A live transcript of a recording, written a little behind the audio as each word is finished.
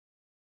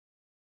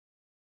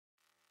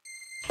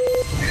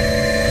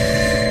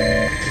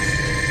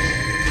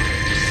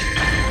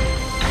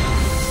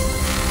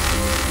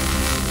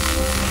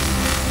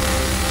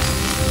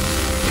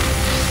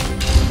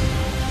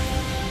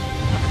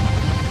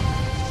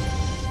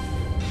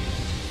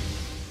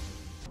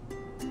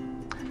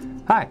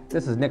Hi,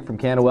 this is Nick from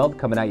Canaweld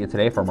coming at you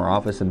today from our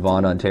office in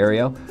Vaughan,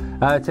 Ontario.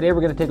 Today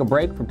we're going to take a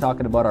break from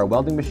talking about our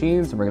welding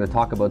machines and we're going to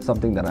talk about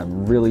something that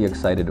I'm really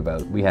excited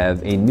about. We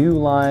have a new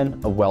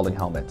line of welding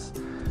helmets.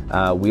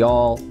 We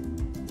all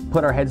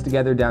put our heads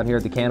together down here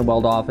at the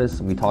Canaweld office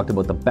and we talked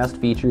about the best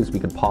features we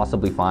could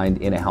possibly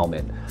find in a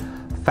helmet.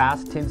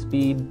 Fast tint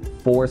speed,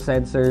 4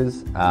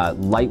 sensors,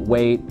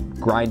 lightweight,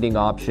 grinding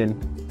option,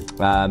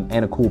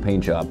 and a cool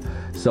paint job.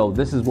 So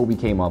this is what we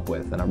came up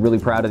with, and I'm really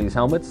proud of these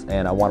helmets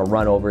and I want to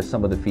run over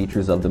some of the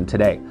features of them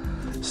today.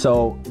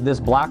 So this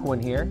black one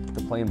here,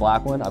 the plain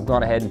black one, I've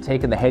gone ahead and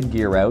taken the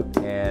headgear out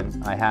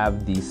and I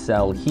have the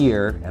cell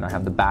here and I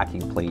have the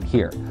backing plate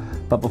here.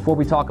 But before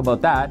we talk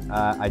about that,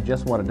 I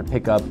just wanted to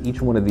pick up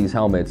each one of these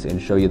helmets and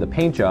show you the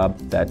paint job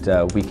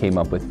that we came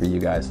up with for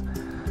you guys.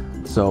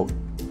 So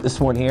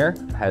this one here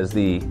has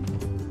the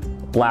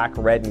black,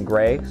 red, and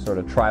gray sort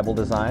of tribal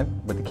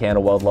design with the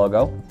Canaweld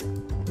logo.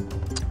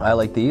 I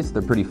like these,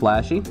 they're pretty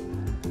flashy.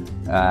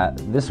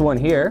 This one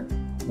here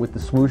with the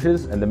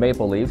swooshes and the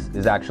maple leaves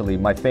is actually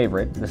my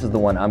favorite. This is the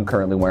one I'm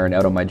currently wearing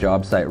out on my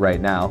job site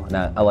right now, and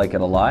I like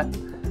it a lot.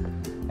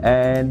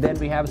 And then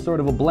we have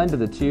sort of a blend of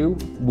the two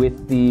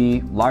with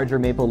the larger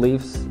maple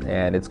leaves,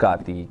 and it's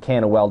got the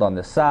Canaweld on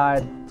the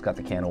side, it's got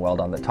the Canaweld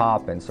on the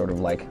top, and sort of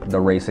like the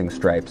racing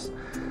stripes.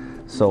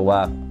 So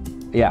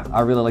yeah, I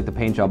really like the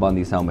paint job on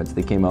these helmets.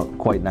 They came out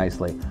quite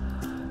nicely.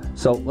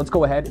 So let's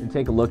go ahead and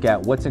take a look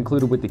at what's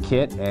included with the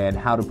kit and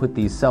how to put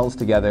these cells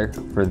together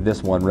for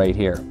this one right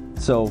here.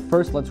 So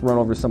first, let's run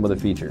over some of the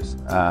features.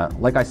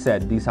 Like I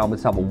said, these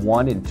helmets have a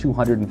 1 in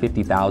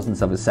 250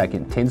 thousandths of a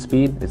second tint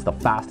speed. It's the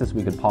fastest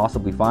we could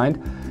possibly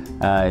find.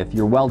 If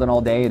you're welding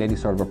all day in any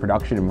sort of a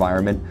production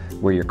environment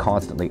where you're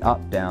constantly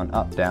up, down,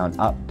 up, down,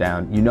 up,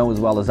 down, you know as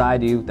well as I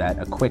do that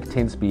a quick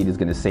tint speed is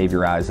going to save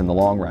your eyes in the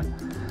long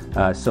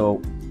run.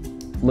 So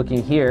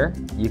looking here,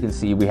 you can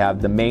see we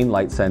have the main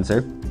light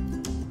sensor,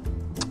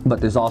 but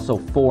there's also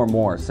 4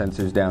 more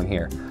sensors down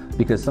here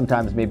because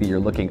sometimes maybe you're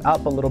looking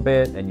up a little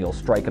bit and you'll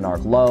strike an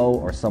arc low,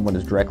 or someone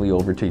is directly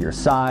over to your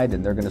side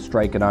and they're going to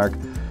strike an arc.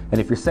 And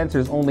if your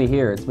sensor's only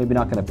here, it's maybe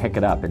not going to pick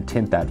it up and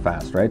tint that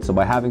fast, right? So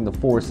by having the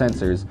 4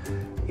 sensors,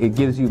 it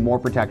gives you more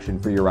protection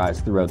for your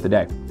eyes throughout the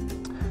day.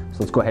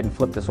 So let's go ahead and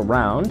flip this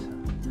around.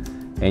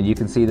 And you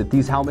can see that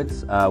these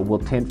helmets will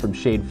tint from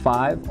shade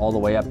 5 all the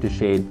way up to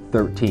shade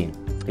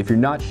 13. If you're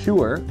not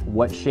sure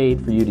what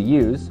shade for you to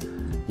use,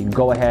 you can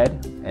go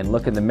ahead and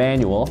look in the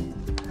manual,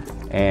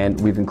 and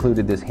we've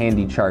included this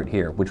handy chart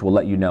here which will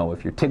let you know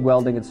if you're TIG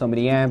welding at so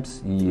many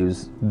amps, you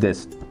use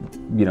this,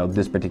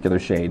 this particular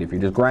shade. If you're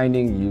just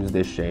grinding, you use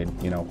this shade,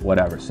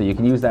 whatever. So you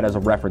can use that as a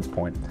reference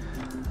point.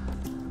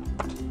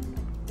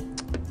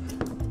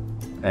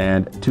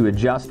 And to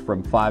adjust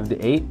from 5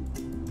 to 8,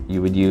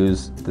 you would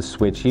use the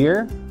switch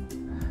here.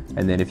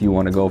 And then if you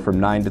want to go from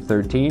 9 to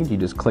 13, you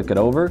just click it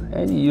over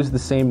and you use the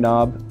same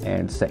knob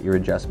and set your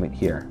adjustment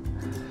here.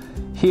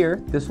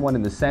 Here, this one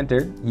in the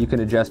center, you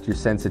can adjust your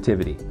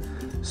sensitivity.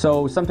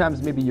 So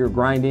sometimes maybe you're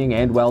grinding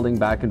and welding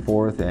back and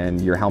forth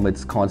and your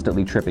helmet's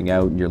constantly tripping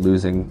out and you're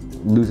losing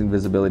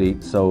visibility,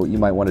 so you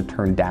might want to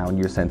turn down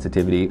your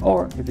sensitivity.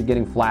 Or if you're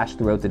getting flashed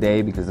throughout the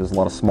day because there's a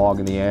lot of smog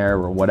in the air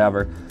or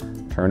whatever,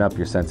 turn up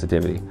your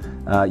sensitivity.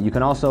 You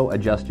can also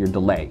adjust your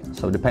delay.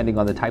 So depending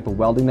on the type of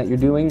welding that you're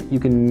doing, you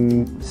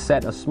can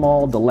set a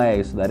small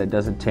delay so that it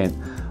doesn't tint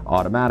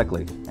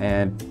automatically.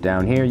 And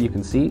down here you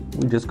can see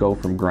we just go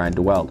from grind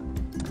to weld.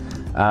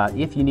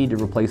 If you need to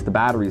replace the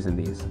batteries in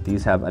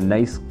these have a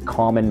nice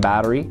common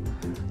battery.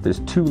 There's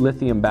 2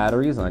 lithium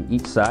batteries on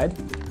each side.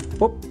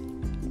 Whoop.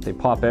 They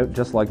pop out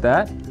just like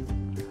that.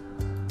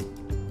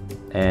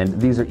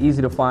 And these are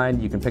easy to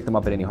find. You can pick them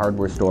up at any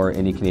hardware store,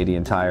 any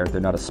Canadian Tire.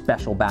 They're not a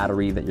special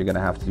battery that you're going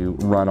to have to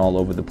run all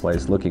over the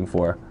place looking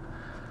for.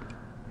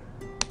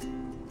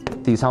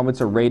 These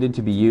helmets are rated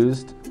to be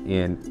used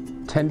in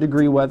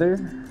 10-degree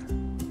weather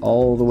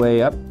all the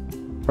way up,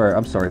 or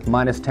I'm sorry,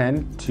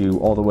 -10 to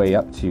all the way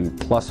up to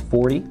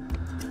 +40.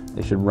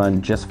 They should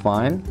run just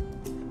fine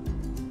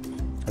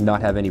and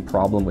not have any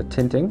problem with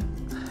tinting.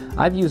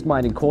 I've used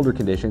mine in colder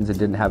conditions and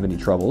didn't have any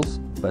troubles,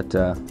 but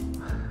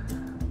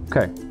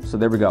okay, so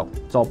there we go.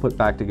 It's all put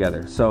back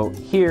together. So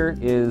here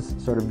is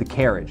sort of the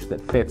carriage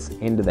that fits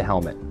into the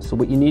helmet. So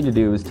what you need to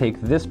do is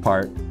take this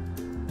part,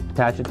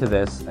 attach it to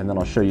this, and then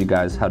I'll show you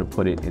guys how to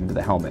put it into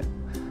the helmet.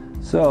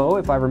 So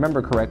if I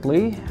remember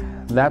correctly,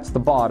 that's the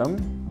bottom,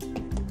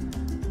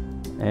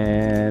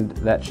 and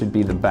that should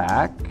be the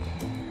back.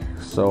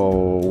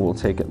 So we'll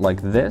take it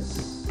like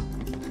this.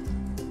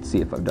 Let's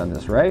see if I've done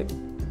this right.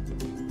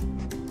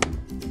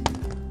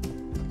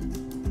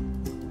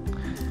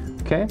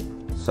 Okay,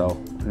 so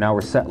now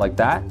we're set like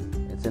that.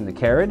 It's in the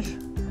carriage.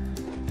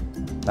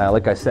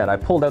 Like I said, I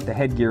pulled out the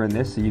headgear in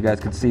this so you guys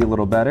could see a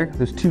little better.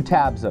 There's 2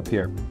 tabs up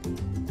here.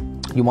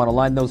 You want to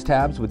line those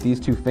tabs with these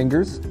 2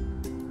 fingers.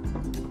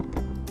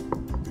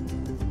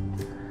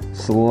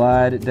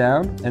 Slide it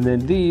down, and then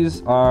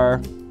these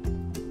are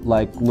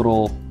like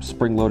little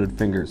spring-loaded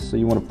fingers. So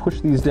you want to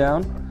push these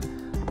down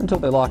until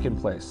they lock in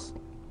place.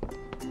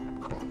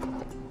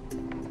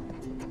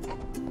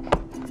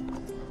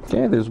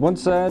 Okay, there's one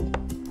side,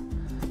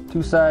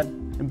 two side,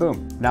 and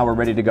boom, now we're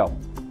ready to go.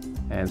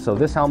 And so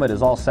this helmet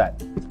is all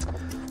set.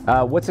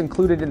 What's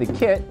included in the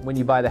kit when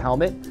you buy the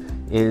helmet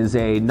is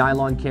a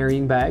nylon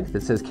carrying bag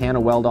that says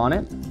Canaweld on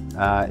it.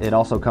 It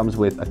also comes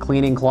with a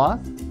cleaning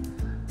cloth,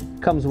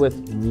 comes with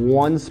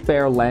one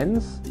spare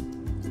lens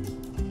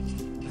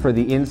for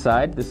the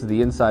inside. This is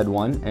the inside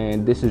one,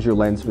 and this is your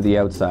lens for the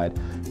outside.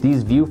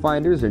 These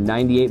viewfinders are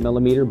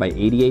 98mm by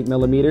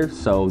 88mm,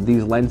 so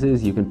these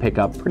lenses you can pick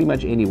up pretty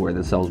much anywhere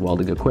that sells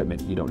welding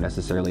equipment. You don't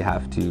necessarily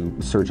have to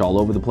search all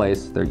over the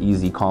place. They're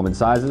easy, common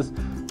sizes.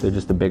 They're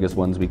just the biggest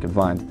ones we can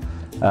find.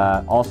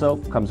 Also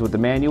comes with the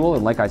manual,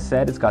 and like I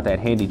said, it's got that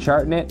handy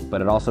chart in it,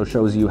 but it also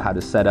shows you how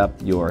to set up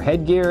your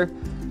headgear,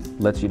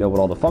 lets you know what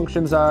all the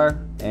functions are,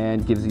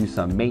 and gives you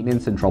some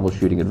maintenance and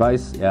troubleshooting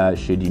advice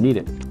should you need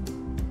it.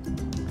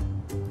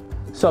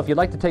 So if you'd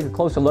like to take a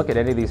closer look at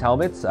any of these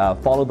helmets,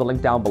 follow the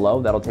link down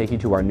below. That'll take you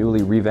to our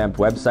newly revamped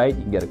website.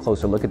 You can get a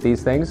closer look at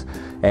these things.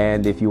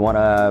 And if you want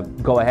to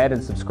go ahead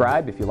and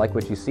subscribe, if you like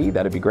what you see,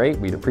 that'd be great.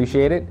 We'd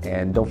appreciate it.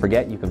 And don't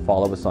forget, you can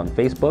follow us on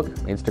Facebook,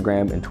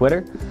 Instagram, and Twitter.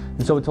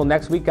 And so until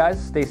next week,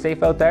 guys, stay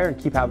safe out there and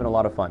keep having a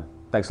lot of fun.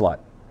 Thanks a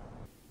lot.